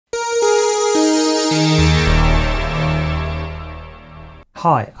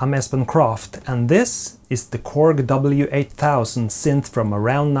Hi, I'm Espen Kraft, and this is the Korg DW-8000 synth from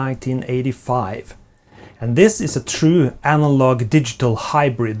around 1985. And this is a true analog-digital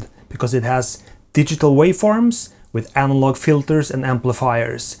hybrid because it has digital waveforms with analog filters and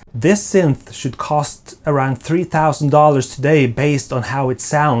amplifiers. This synth should cost around $3,000 today based on how it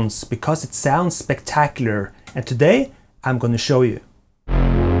sounds, because it sounds spectacular. And today I'm going to show you.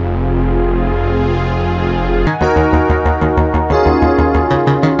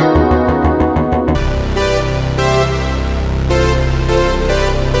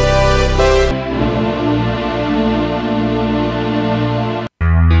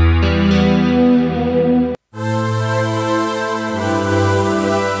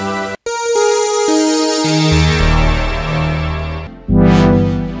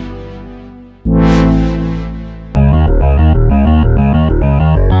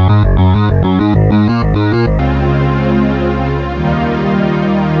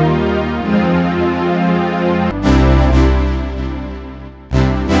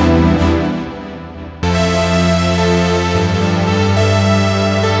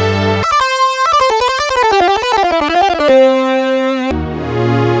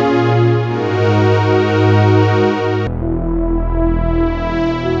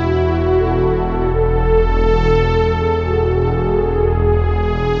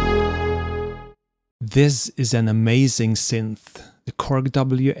 This is an amazing synth. The Korg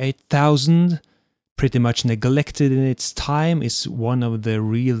DW-8000, pretty much neglected in its time, is one of the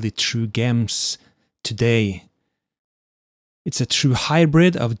really true gems today. It's a true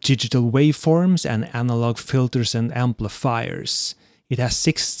hybrid of digital waveforms and analog filters and amplifiers. It has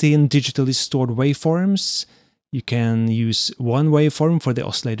 16 digitally stored waveforms. You can use one waveform for the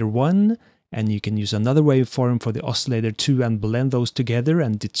oscillator 1, and you can use another waveform for the oscillator 2 and blend those together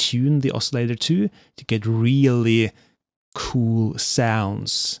and detune the oscillator 2 to get really cool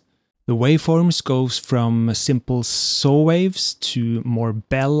sounds. The waveforms goes from simple saw waves to more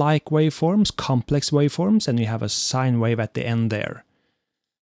bell-like waveforms, complex waveforms, and you have a sine wave at the end there.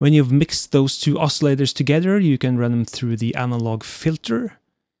 When you've mixed those two oscillators together, you can run them through the analog filter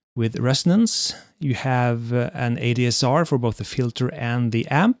with resonance. You have an ADSR for both the filter and the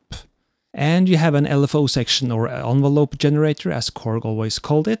amp. And you have an LFO section, or envelope generator, as Korg always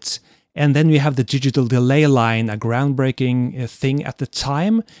called it. And then you have the digital delay line, a groundbreaking thing at the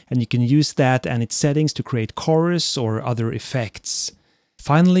time, and you can use that and its settings to create chorus or other effects.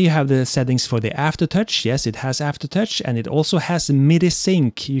 Finally, you have the settings for the aftertouch. Yes, it has aftertouch, and it also has MIDI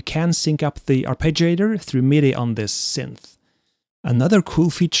sync. You can sync up the arpeggiator through MIDI on this synth. Another cool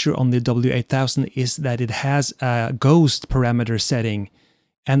feature on the W8000 is that it has a ghost parameter setting.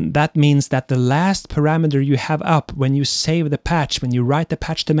 And that means that the last parameter you have up when you save the patch, when you write the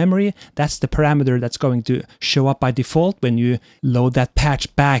patch to memory, that's the parameter that's going to show up by default when you load that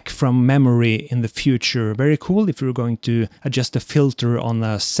patch back from memory in the future. Very cool if you're going to adjust the filter on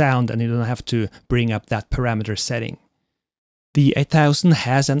a sound and you don't have to bring up that parameter setting. The 8000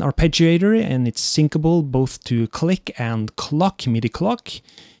 has an arpeggiator and it's syncable both to click and clock, MIDI clock.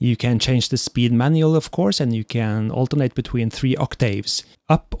 You can change the speed manually, of course, and you can alternate between 3 octaves,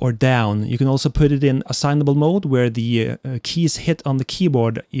 up or down. You can also put it in assignable mode where the keys hit on the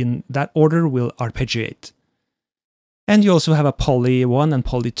keyboard in that order will arpeggiate. And you also have a poly 1 and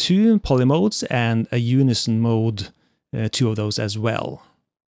poly 2 poly modes and a unison mode, 2 of those as well.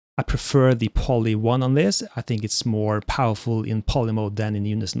 I prefer the poly 1 on this. I think it's more powerful in poly mode than in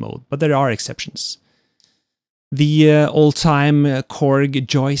unison mode, but there are exceptions. The all-time Korg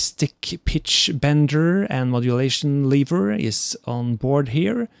joystick pitch bender and modulation lever is on board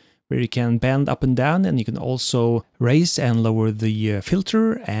here, where you can bend up and down, and you can also raise and lower the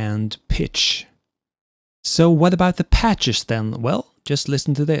filter and pitch. So what about the patches then? Well, just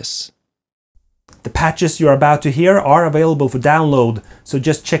listen to this. The patches you're about to hear are available for download, so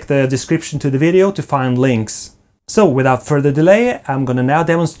just check the description to the video to find links. So without further delay, I'm gonna now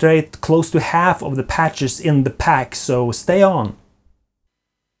demonstrate close to half of the patches in the pack, so stay on.